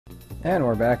And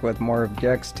we're back with more of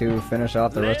Gex to finish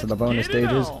off the rest of the bonus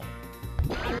stages.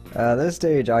 This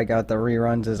stage I got the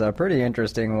reruns is a pretty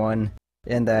interesting one,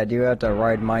 in that you have to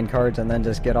ride minecarts and then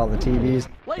just get all the TVs.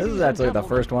 This is actually the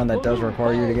first one that does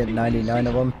require you to get 99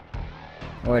 of them,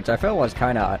 which I felt was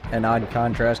kind of an odd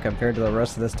contrast compared to the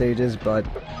rest of the stages, but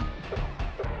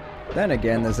then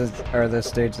again, this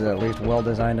stage is at least well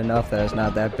designed enough that it's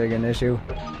not that big an issue.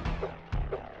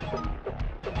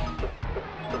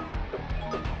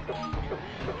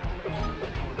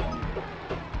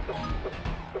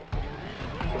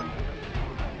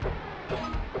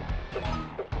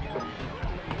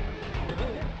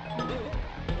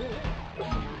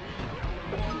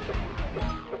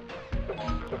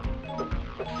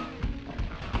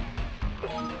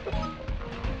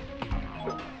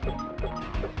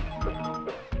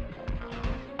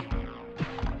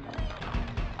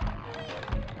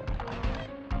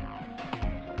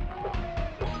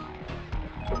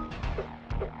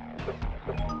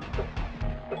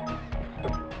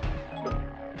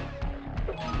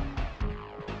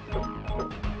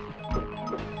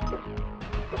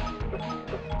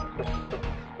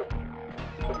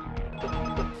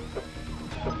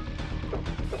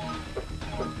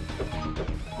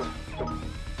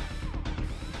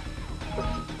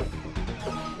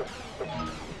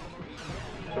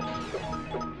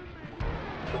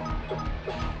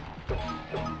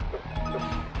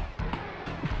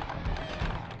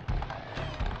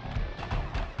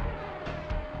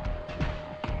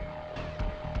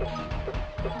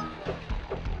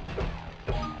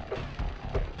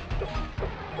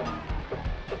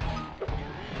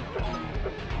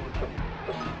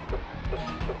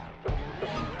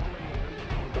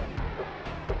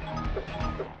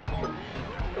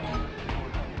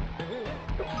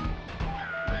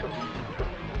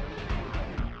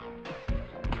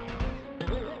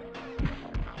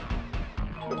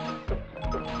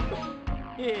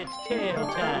 It's tail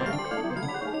time.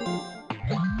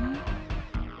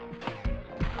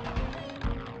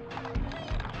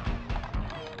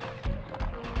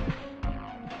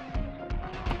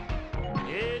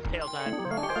 It's tail time.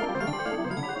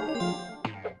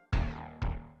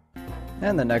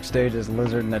 And the next stage is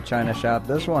Lizard in the China Shop.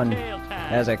 This one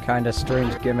has a kind of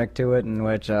strange gimmick to it in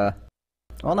which, well,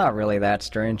 not really that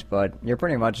strange, but you're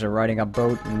pretty much riding a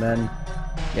boat and then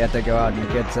you have to go out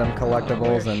and get some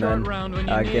collectibles and then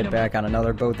get back on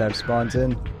another boat that spawns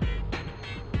in.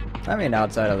 I mean,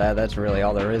 outside of that, that's really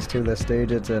all there is to this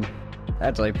stage. It's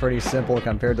actually pretty simple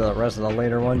compared to the rest of the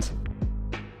later ones.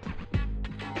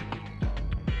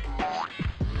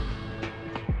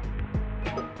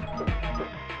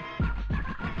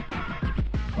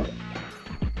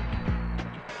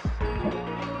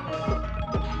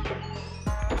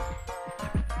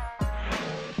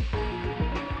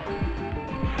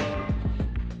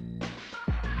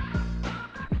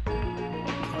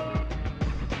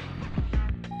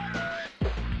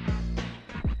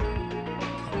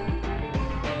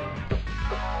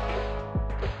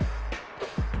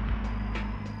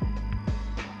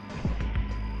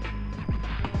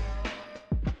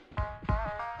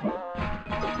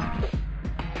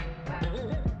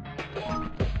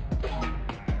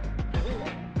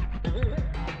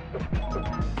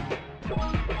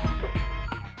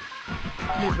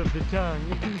 Slip of the tongue.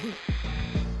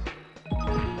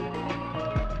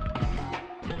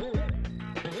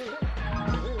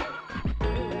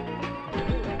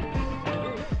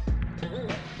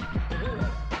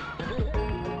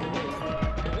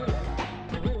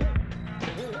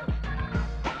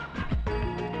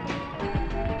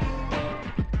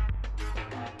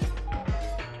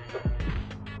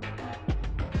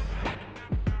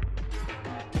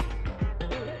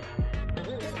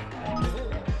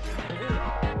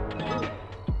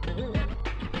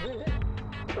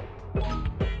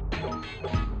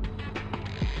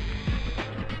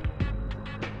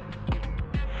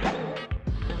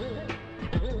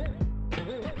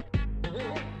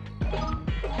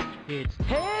 It's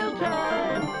tail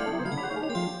time!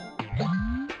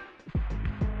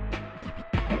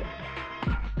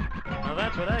 Now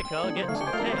that's what I call getting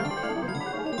some tail.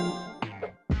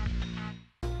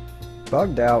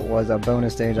 Bugged Out was a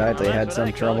bonus stage I actually had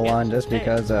some trouble on just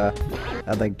because of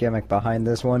the gimmick behind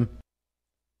this one.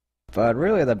 But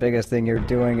really the biggest thing you're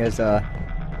doing is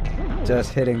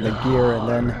just hitting the gear and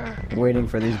then waiting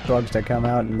for these bugs to come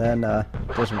out and then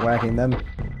just whacking them.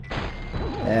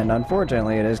 And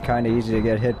unfortunately it is kind of easy to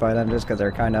get hit by them just because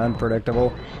they're kind of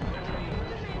unpredictable.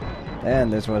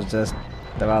 And this was just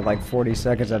about like 40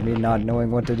 seconds of me not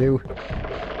knowing what to do.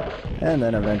 And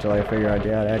then eventually I figured out,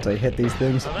 yeah, to actually hit these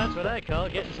things. Well, that's what I call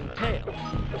getting some tail.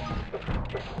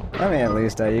 I mean, at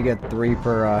least you get 3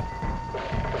 per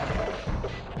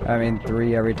I mean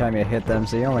 3 every time you hit them,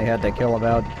 so you only had to kill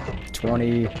about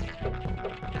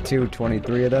 22,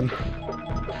 23 of them.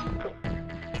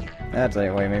 That's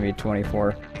like, wait, maybe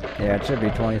 24. Yeah, it should be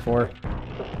 24.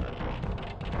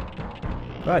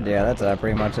 But yeah, that's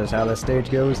pretty much just how this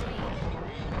stage goes.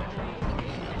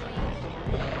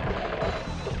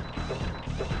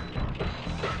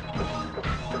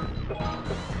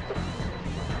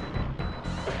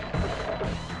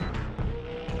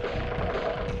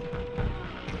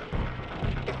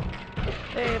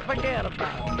 Hey, forget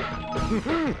about it.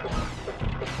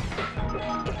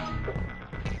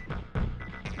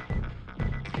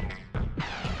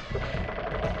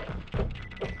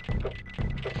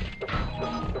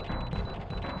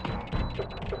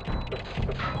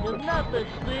 You're nothing,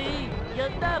 Steve. You're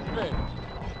nothing.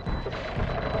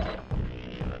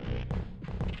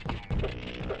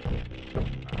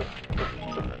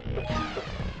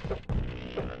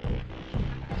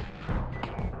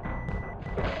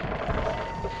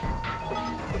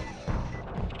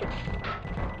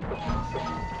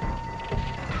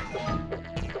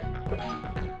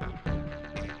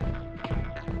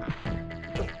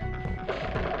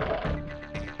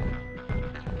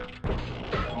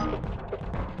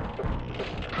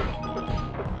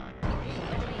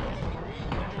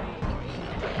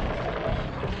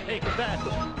 Take that,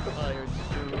 iron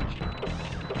stooge.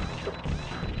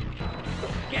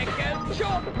 Gecko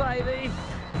chop, baby!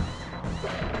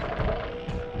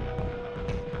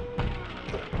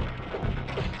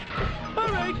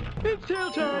 Alright, it's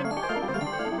tail time!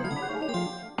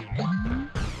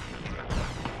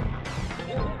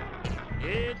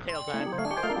 It's tail time.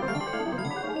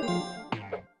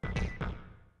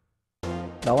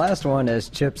 The last one is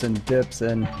chips and dips,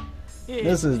 and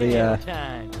this is the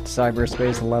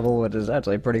cyberspace level, which is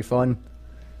actually pretty fun.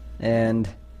 And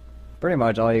pretty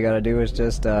much all you gotta do is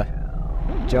just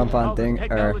jump on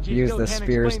or use the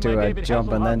spheres to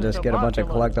jump and then just get a bunch of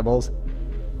collectibles.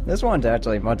 This one's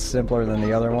actually much simpler than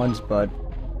the other ones, but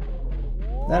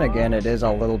then again, it is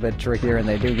a little bit trickier, and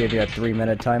they do give you a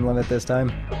 3-minute time limit this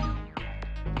time.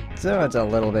 So it's a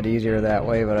little bit easier that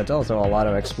way, but it's also a lot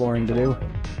of exploring to do.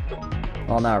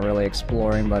 Well, not really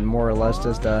exploring, but more or less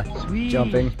just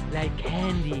jumping. Like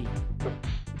candy.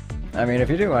 I mean, if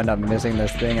you do end up missing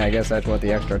this thing, I guess that's what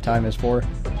the extra time is for.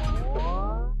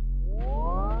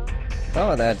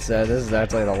 Oh, that said, this is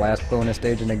actually the last bonus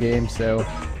stage in the game, so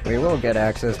we will get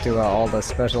access to all the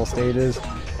special stages.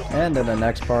 And in the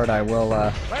next part, I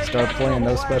will start playing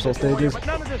those special stages.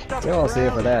 So I'll see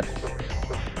you for that.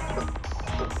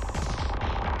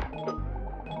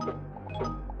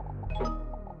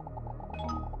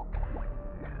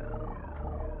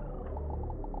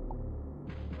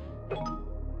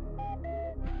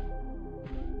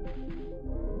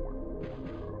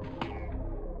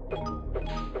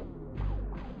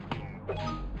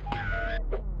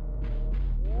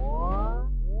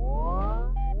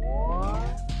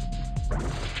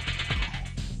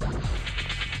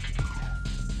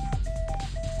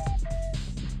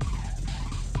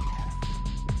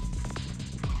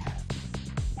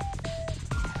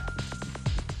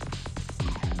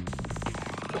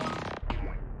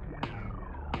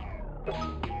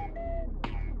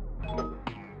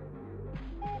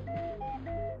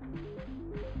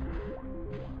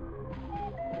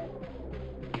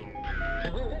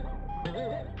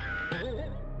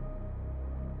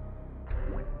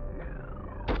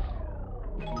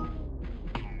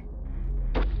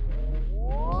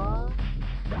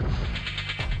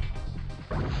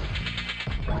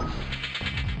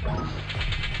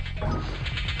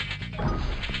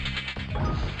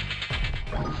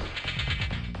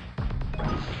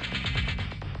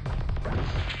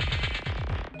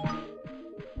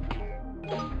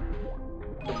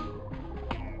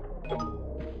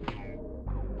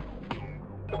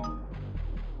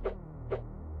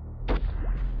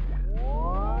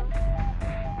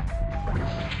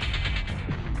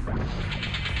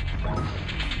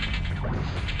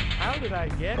 How did I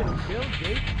get in Bill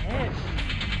Gates' head?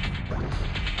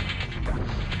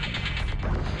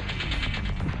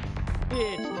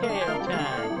 It's tail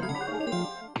time.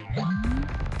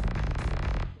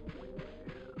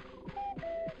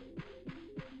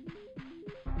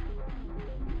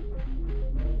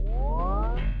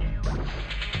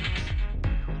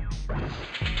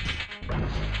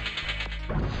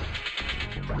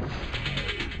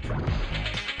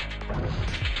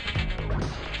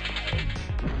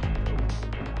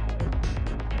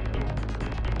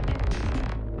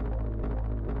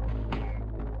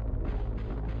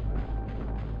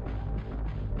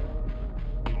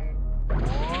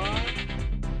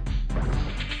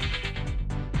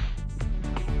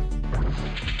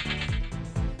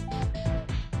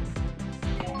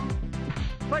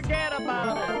 Forget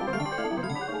about it.